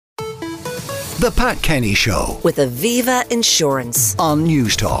The Pat Kenny Show with Aviva Insurance on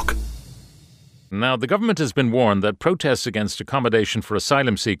News Talk. Now, the government has been warned that protests against accommodation for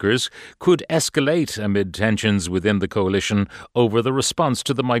asylum seekers could escalate amid tensions within the coalition over the response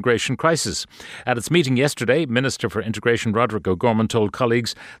to the migration crisis. At its meeting yesterday, Minister for Integration Roderick O'Gorman told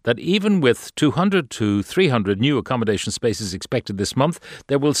colleagues that even with 200 to 300 new accommodation spaces expected this month,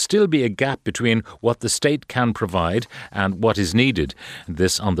 there will still be a gap between what the state can provide and what is needed.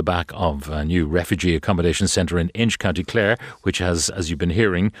 This on the back of a new refugee accommodation centre in Inch, County Clare, which has, as you've been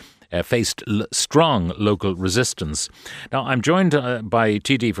hearing, faced strong local resistance. Now, I'm joined by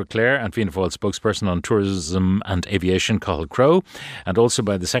TD for Clare and Fianna Fáil spokesperson on tourism and aviation, Cathal Crowe, and also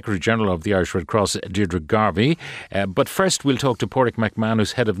by the Secretary-General of the Irish Red Cross, Deirdre Garvey. But first, we'll talk to Paraic McMahon,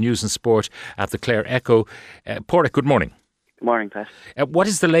 who's Head of News and Sport at the Clare Echo. Paraic, good morning. Good morning, Pat. What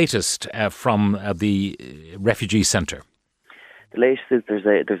is the latest from the refugee centre? The latest is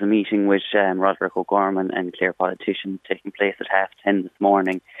there's a meeting with Roderick O'Gorman and Clare politicians taking place at 10:30 this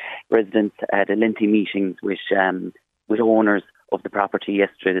morning. Residents had a lengthy meeting with owners of the property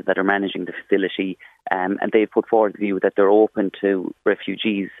yesterday that are managing the facility, and they've put forward the view that they're open to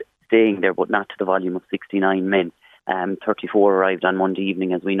refugees staying there, but not to the volume of 69 men. 34 arrived on Monday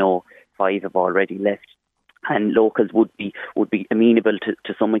evening, as we know. 5 have already left. And locals would be amenable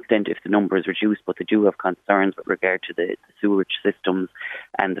to some extent if the number is reduced, but they do have concerns with regard to the sewerage systems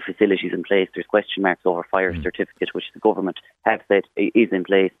and the facilities in place. There's question marks over fire certificate, which the government have said is in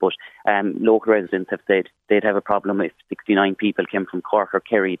place, but local residents have said they'd have a problem if 69 people came from Cork or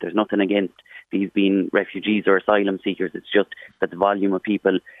Kerry. There's nothing against these being refugees or asylum seekers. It's just that the volume of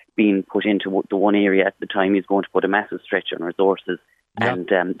people being put into the one area at the time is going to put a massive stretch on resources. Yep.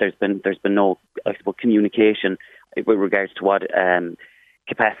 And there's been no, I suppose, communication with regards to what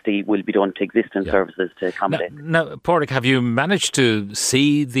capacity will be done to existing services to accommodate. Now, Paraic, have you managed to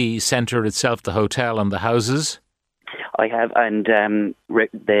see the centre itself, the hotel and the houses? I have, and the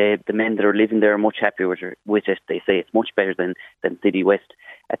men that are living there are much happier with it. They say it's much better than City West.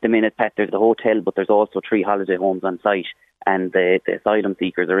 At the minute, Pat, there's the hotel, but there's also 3 holiday homes on site, and the asylum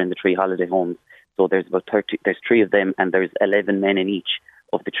seekers are in the 3 holiday homes. So there's about 30. There's 3 of them, and there's 11 men in each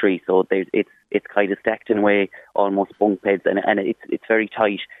of the 3. So it's kind of stacked in a way, almost bunk beds, and it's very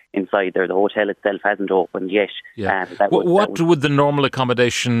tight inside there. The hotel itself hasn't opened yet. Yeah. What would the normal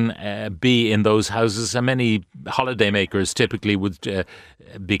accommodation be in those houses? How many holidaymakers typically would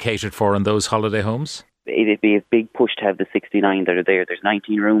be catered for in those holiday homes? It'd be a big push to have the 69 that are there. There's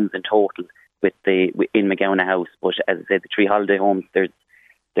 19 rooms in total in McGowan House, but as I said, the 3 holiday homes, there's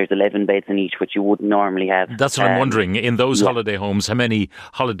 11 beds in each, which you wouldn't normally have. That's what I'm wondering. In those holiday homes, how many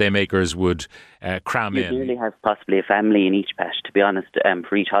holidaymakers would cram in? You nearly have possibly a family in each, Pat, to be honest,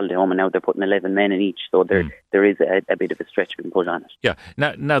 for each holiday home, and now they're putting 11 men in each, so there is a bit of a stretch being put on it. Yeah.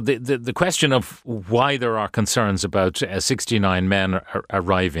 Now the question of why there are concerns about 69 men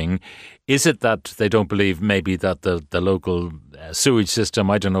arriving, is it that they don't believe maybe that the local sewage system,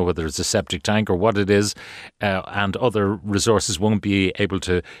 I don't know whether it's a septic tank or what it is, and other resources won't be able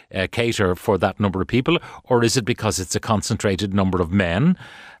to cater for that number of people? Or is it because it's a concentrated number of men,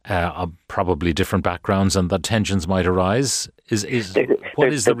 of probably different backgrounds, and that tensions might arise?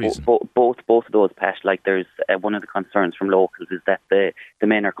 What is the reason? Both of those, Pat. Like, there's one of the concerns from locals is that the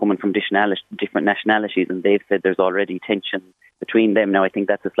men are coming from different nationalities, and they've said there's already tension between them. Now, I think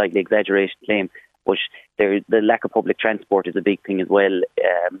that's a slightly exaggerated claim, but the lack of public transport is a big thing as well.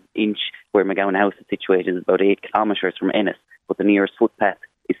 Inch, where McGowan House is situated, is about 8 kilometres from Ennis, but the nearest footpath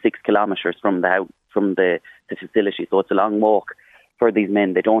is 6 kilometres from the facility. So it's a long walk for these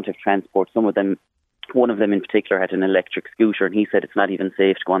men. They don't have transport. One of them in particular had an electric scooter, and he said it's not even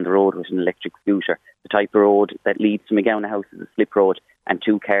safe to go on the road with an electric scooter. The type of road that leads to McGowan House is a slip road, and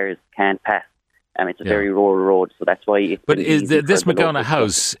 2 cars can't pass. It's a very rural road, so that's why. But is this McGowan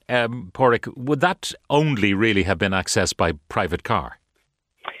House, Paraic, would that only really have been accessed by private car?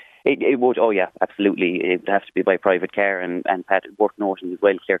 It would, oh yeah, absolutely. It would have to be by private car, and Pat, worth noting as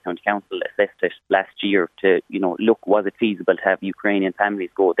well, Clare County Council assessed it last year to, look, was it feasible to have Ukrainian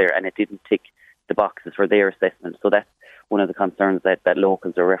families go there, and it didn't tick the boxes for their assessment. So that's one of the concerns that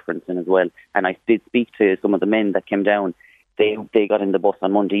locals are referencing as well. And I did speak to some of the men that came down. They got in the bus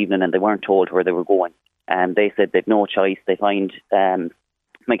on Monday evening and they weren't told where they were going. And they said they've no choice. They find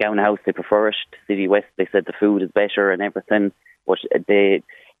McGowan House, they prefer it to City West. They said the food is better and everything, but they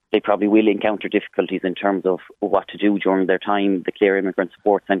probably will encounter difficulties in terms of what to do during their time. The Clare Immigrant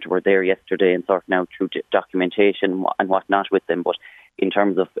Support Centre were there yesterday and sorting out through documentation and whatnot with them. But in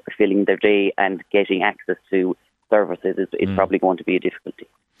terms of filling their day and getting access to services, it's probably going to be a difficulty.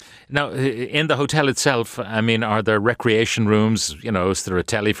 Now, in the hotel itself, I mean, are there recreation rooms? You know, is there a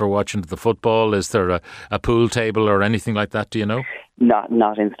telly for watching the football? Is there a pool table or anything like that? Do you know?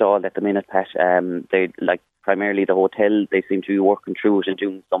 Not installed at the minute, Pat. They primarily the hotel. They seem to be working through it and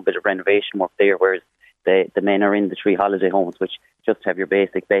doing some bit of renovation work there, whereas the men are in the 3 holiday homes, which just have your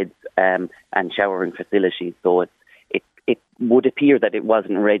basic beds and showering facilities. So it would appear that it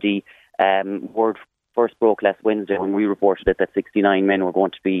wasn't ready. Word first broke last Wednesday when we reported it that 69 men were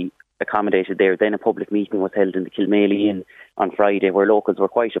going to be accommodated there. Then a public meeting was held in the Kilmaley Inn on Friday, where locals were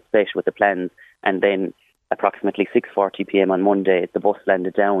quite upset with the plans. And then approximately 6:40 p.m. on Monday, the bus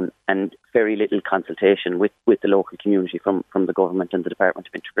landed down, and very little consultation with the local community from the government and the Department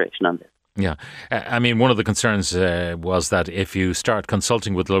of Integration on this. Yeah. I mean, one of the concerns was that if you start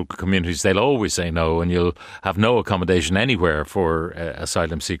consulting with local communities, they'll always say no, and you'll have no accommodation anywhere for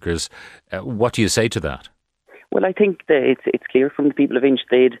asylum seekers. What do you say to that? Well, I think that it's clear from the people of Inch,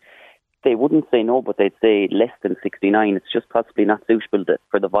 they wouldn't say no, but they'd say less than 69. It's just possibly not suitable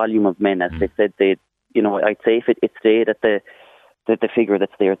for the volume of men, as they said. I'd say if it stayed at the figure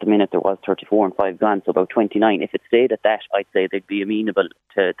that's there at the minute, there was 34 and 5 gone, so about 29. If it stayed at that, I'd say they'd be amenable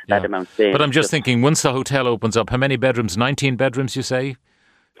to that amount staying. But I'm just thinking, once the hotel opens up, how many bedrooms? 19 bedrooms, you say?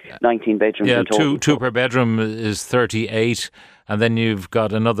 19 bedrooms in total. Two per bedroom is 38, and then you've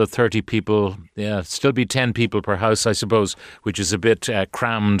got another 30 people. Yeah, still be 10 people per house, I suppose, which is a bit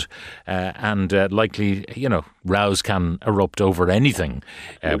crammed and likely, rows can erupt over anything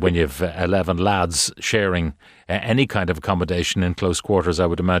when you've 11 lads sharing any kind of accommodation in close quarters, I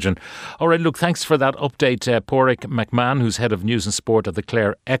would imagine. All right, look, thanks for that update, Paraic McMahon, who's head of news and sport at the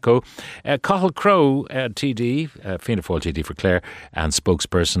Clare Echo. Cathal Crowe, TD, Fianna Fáil TD for Clare, and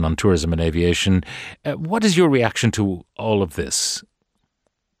spokesperson on tourism and aviation. What is your reaction to all of this?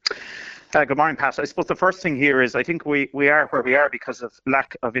 Good morning, Pat. I suppose the first thing here is I think we are where we are because of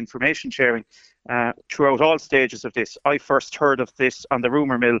lack of information sharing throughout all stages of this. I first heard of this on the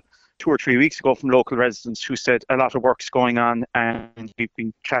rumour mill 2 or 3 weeks ago from local residents who said a lot of work's going on, and we've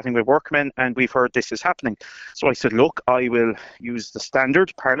been chatting with workmen and we've heard this is happening. So I said, look, I will use the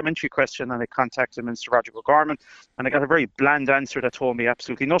standard parliamentary question, and I contacted Minister Roger O'Gorman, and I got a very bland answer that told me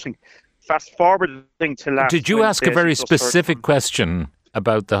absolutely nothing. Fast forwarding to last Did you ask a very specific question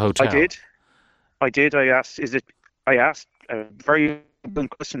about the hotel? I did. I asked a very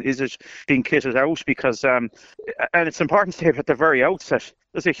good question, is it being kitted out? Because, and it's important to say at the very outset,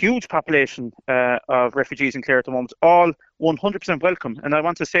 there's a huge population of refugees in Clare at the moment, all 100% welcome. And I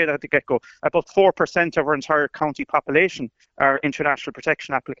want to say that at the get-go, about 4% of our entire county population are international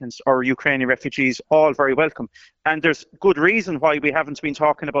protection applicants or Ukrainian refugees, all very welcome. And there's good reason why we haven't been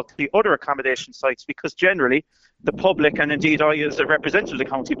talking about the other accommodation sites, because generally the public, and indeed I as a representative of the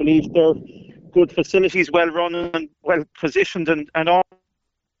county, believe they're good facilities, well run and well positioned and all.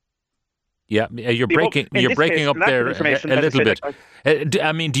 Yeah, you're breaking up there a little bit.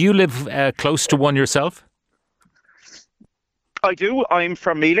 I mean, do you live close to one yourself? I do. I'm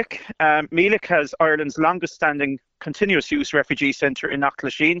from Meelick. Meelick has Ireland's longest standing continuous use refugee centre in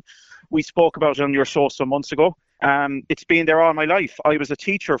Knocklashin. We spoke about it on your show some months ago. It's been there all my life. I was a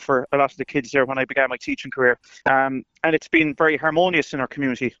teacher for a lot of the kids there when I began my teaching career. And it's been very harmonious in our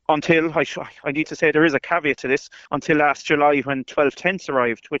community until, I need to say there is a caveat to this, until last July when 12 tents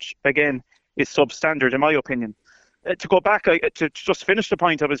arrived, which again is substandard in my opinion. To go back, to just finish the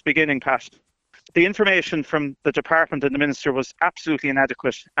point I was beginning, Pat, the information from the department and the minister was absolutely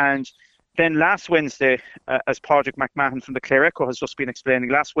inadequate. And then last Wednesday, as Paraic McMahon from the Clare Echo has just been explaining,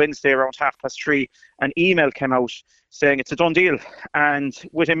 last Wednesday around 3:30, an email came out saying it's a done deal. And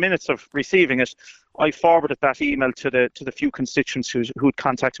within minutes of receiving it, I forwarded that email to the few constituents who'd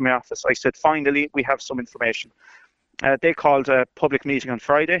contacted my office. I said, finally, we have some information. They called a public meeting on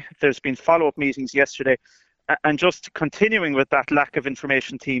Friday. There's been follow-up meetings yesterday. And just continuing with that lack of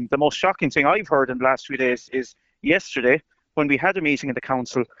information theme, the most shocking thing I've heard in the last few days is yesterday, when we had a meeting in the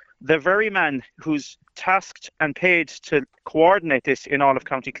council, the very man who's tasked and paid to coordinate this in all of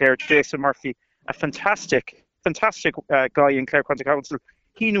County Clare, Jason Murphy, a fantastic guy in Clare County Council,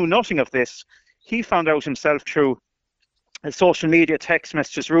 he knew nothing of this. He found out himself through social media, text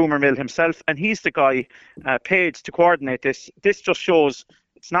messages, rumour mill himself, and he's the guy paid to coordinate this. This just shows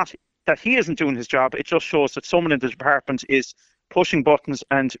it's not that he isn't doing his job, it just shows that someone in the department is pushing buttons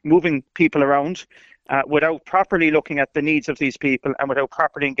and moving people around without properly looking at the needs of these people and without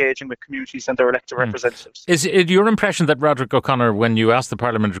properly engaging with communities and their elected representatives. Is it your impression that Roderick O'Connor, when you asked the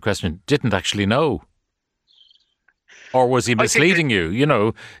parliamentary question, didn't actually know? Or was he misleading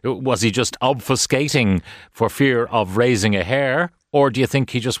you? Was he just obfuscating for fear of raising a hair? Or do you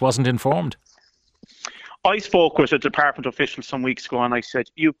think he just wasn't informed? I spoke with a department official some weeks ago and I said,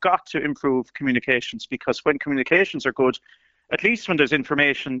 you've got to improve communications, because when communications are good, at least when there's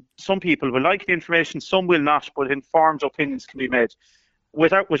information, some people will like the information, some will not, but informed opinions can be made.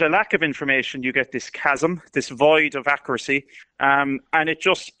 With a lack of information, you get this chasm, this void of accuracy, and it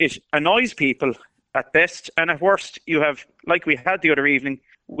annoys people at best. And at worst, you have, like we had the other evening,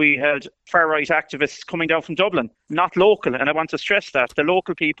 we had far-right activists coming down from Dublin, not local. And I want to stress that. The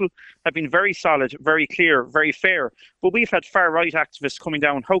local people have been very solid, very clear, very fair. But we've had far-right activists coming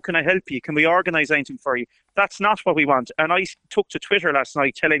down. How can I help you? Can we organise anything for you? That's not what we want. And I took to Twitter last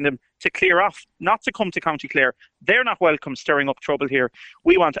night telling them to clear off, not to come to County Clare. They're not welcome stirring up trouble here.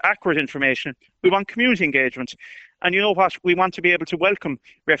 We want accurate information. We want community engagement. And you know what? We want to be able to welcome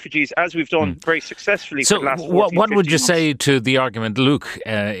refugees, as we've done very successfully for the last 14, what would you 15 months. say to the argument, Luke,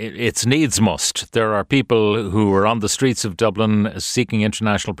 it's needs must? There are people who are on the streets of Dublin seeking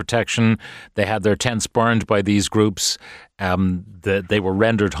international protection. They had their tents burned by these groups. They were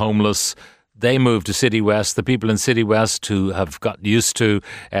rendered homeless. They moved to City West. The people in City West who have got used to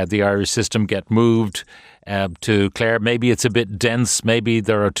the Irish system get moved to Clare. Maybe it's a bit dense. Maybe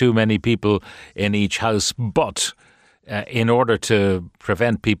there are too many people in each house. But in order to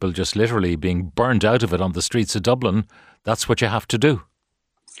prevent people just literally being burned out of it on the streets of Dublin, that's what you have to do.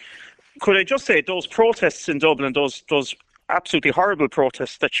 Could I just say, those protests in Dublin, those absolutely horrible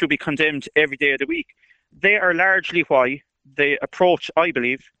protests that should be condemned every day of the week, they are largely why the approach, I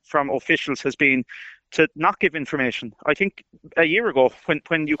believe, from officials has been to not give information. I think a year ago,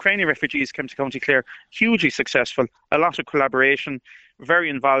 when Ukrainian refugees came to County Clare, hugely successful, a lot of collaboration, very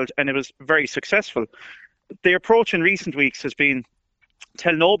involved, and it was very successful. The approach in recent weeks has been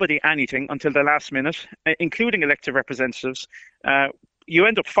tell nobody anything until the last minute, including elected representatives. You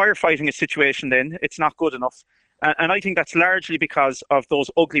end up firefighting a situation then. It's not good enough. And I think that's largely because of those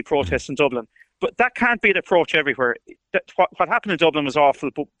ugly protests in Dublin. But that can't be the approach everywhere. What happened in Dublin was awful,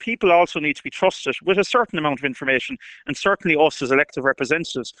 but people also need to be trusted with a certain amount of information, and certainly us as elected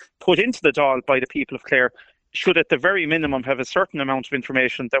representatives put into the Dáil by the people of Clare should at the very minimum have a certain amount of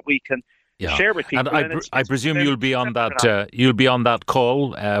information that we can share with people. And I presume you'll be on that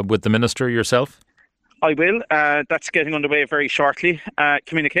call with the Minister yourself? I will. That's getting underway very shortly.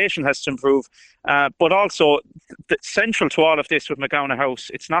 Communication has to improve. But also, central to all of this with McGowan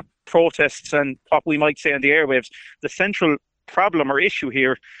House, it's not protests and what we might say on the airwaves. The central problem or issue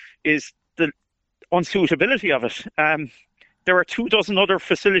here is the unsuitability of it. There are 24 other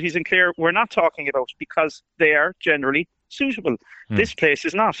facilities in Clare we're not talking about because they are generally suitable. This place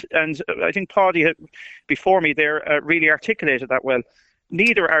is not. And I think Paddy before me there really articulated that well.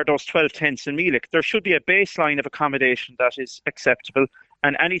 Neither are those 12 tents in Meelick. There should be a baseline of accommodation that is acceptable,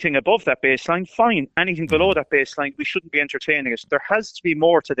 and anything above that baseline, fine. Anything below that baseline, we shouldn't be entertaining it. There has to be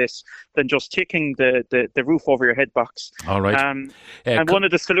more to this than just ticking the roof over your head box. All right. And one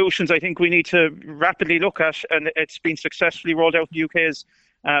of the solutions I think we need to rapidly look at, and it's been successfully rolled out in the UK, is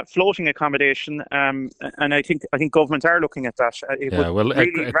floating accommodation, and I think government are looking at that.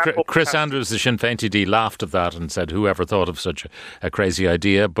 Chris Andrews, the Sinn Féin TD, laughed at that and said, "Whoever thought of such a crazy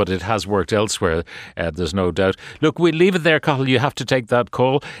idea?" But it has worked elsewhere. There's no doubt. Look, we'll leave it there, Cathal. You have to take that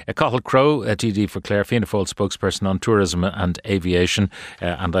call. Cathal Crowe, TD for Clare, Fianna Fáil spokesperson on tourism and aviation.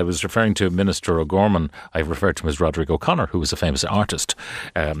 And I was referring to Minister O'Gorman. I referred to him as Roderick O'Connor, who was a famous artist,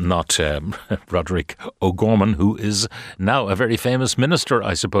 not Roderick O'Gorman, who is now a very famous minister,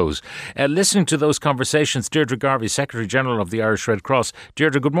 I suppose. Listening to those conversations, Deirdre Garvey, Secretary General of the Irish Red Cross.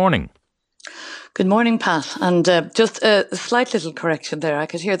 Deirdre, good morning. Good morning, Pat. And just a slight little correction there. I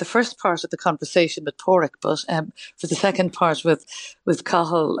could hear the first part of the conversation with Paraic, but for the second part with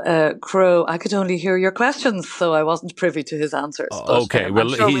Cathal Crowe, I could only hear your questions, so I wasn't privy to his answers. Okay, but, well,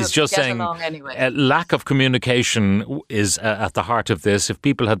 sure he's just saying anyway. Lack of communication is at the heart of this. If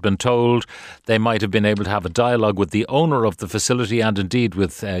people had been told, they might have been able to have a dialogue with the owner of the facility and indeed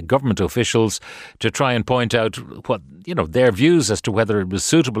with government officials to try and point out what, their views as to whether it was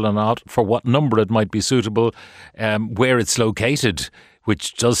suitable or not, for what number it might be suitable, where it's located,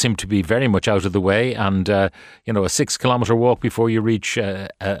 which does seem to be very much out of the way, and a 6-kilometre walk before you reach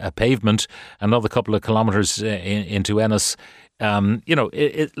a pavement, another couple of kilometres into Ennis.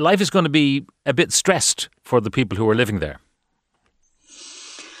 Life is going to be a bit stressed for the people who are living there.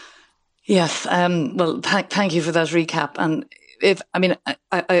 Yes, well, thank you for that recap. And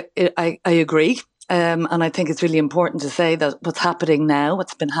I agree. And I think it's really important to say that what's happening now,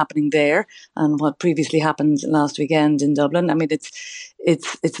 what's been happening there, and what previously happened last weekend in Dublin, I mean,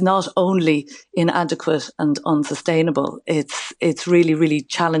 it's not only inadequate and unsustainable. It's really, really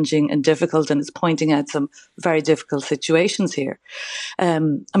challenging and difficult, and it's pointing out some very difficult situations here. I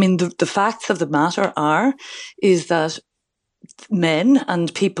mean, the facts of the matter is that men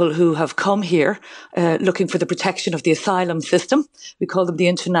and people who have come here looking for the protection of the asylum system, we call them the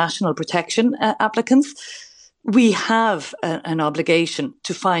international protection applicants, we have an obligation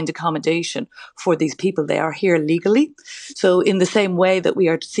to find accommodation for these people. They are here legally. So in the same way that we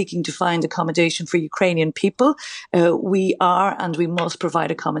are seeking to find accommodation for Ukrainian people, we are and we must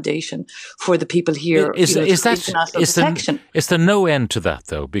provide accommodation for the people here. Is there no end to that,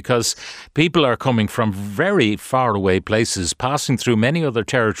 though? Because people are coming from very far away places, passing through many other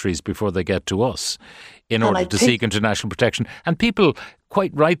territories before they get to us in order to seek international protection. And people,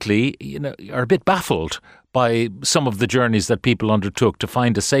 quite rightly, are a bit baffled by some of the journeys that people undertook to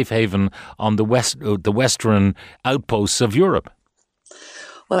find a safe haven on the western outposts of Europe.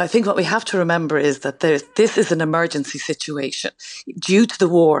 Well, I think what we have to remember is that this is an emergency situation. Due to the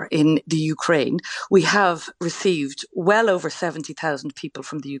war in the Ukraine, we have received well over 70,000 people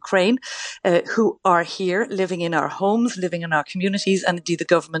from the Ukraine who are here living in our homes, living in our communities, and indeed the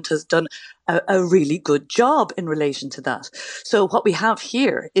government has done a really good job in relation to that. So what we have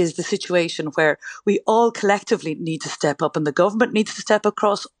here is the situation where we all collectively need to step up, and the government needs to step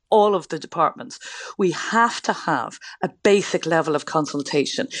across all of the departments. We have to have a basic level of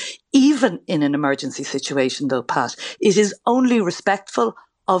consultation. Even in an emergency situation, though, Pat, it is only respectful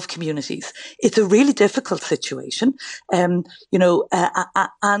of communities. It's a really difficult situation, and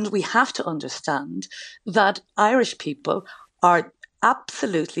we have to understand that Irish people are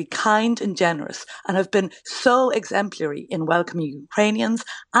absolutely kind and generous and have been so exemplary in welcoming Ukrainians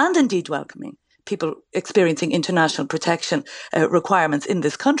and indeed welcoming people experiencing international protection requirements in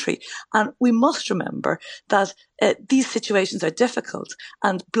this country. And we must remember that these situations are difficult,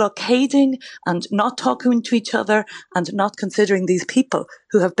 and blockading and not talking to each other and not considering these people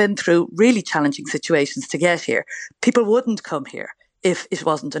who have been through really challenging situations to get here. People wouldn't come here if it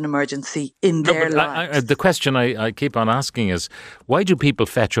wasn't an emergency in their lives. The question I keep on asking is, why do people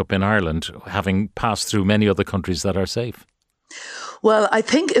fetch up in Ireland having passed through many other countries that are safe? Well, I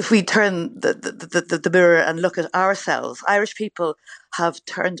think if we turn the mirror and look at ourselves, Irish people have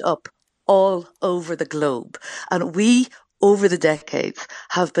turned up all over the globe, and we, over the decades,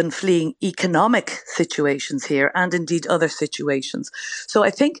 have been fleeing economic situations here and indeed other situations. So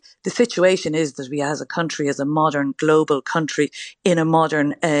I think the situation is that we as a country, as a modern global country in a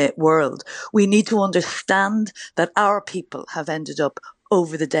modern world, we need to understand that our people have ended up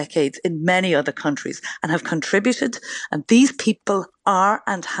over the decades in many other countries and have contributed. And these people are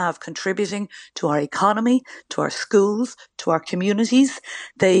and have contributing to our economy, to our schools, to our communities.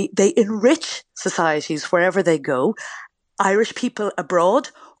 They enrich societies wherever they go. Irish people abroad,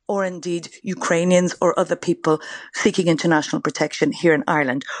 or indeed Ukrainians or other people seeking international protection here in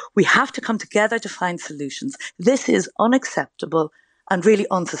Ireland. We have to come together to find solutions. This is unacceptable and really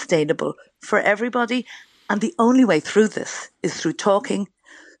unsustainable for everybody. And the only way through this is through talking,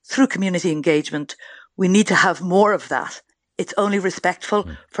 through community engagement. We need to have more of that. It's only respectful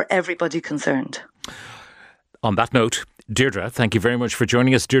for everybody concerned. On that note, Deirdre, thank you very much for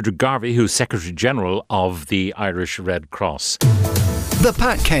joining us. Deirdre Garvey, who's Secretary General of the Irish Red Cross. The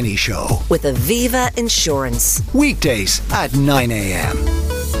Pat Kenny Show with Aviva Insurance. Weekdays at 9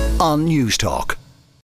 a.m. on News Talk.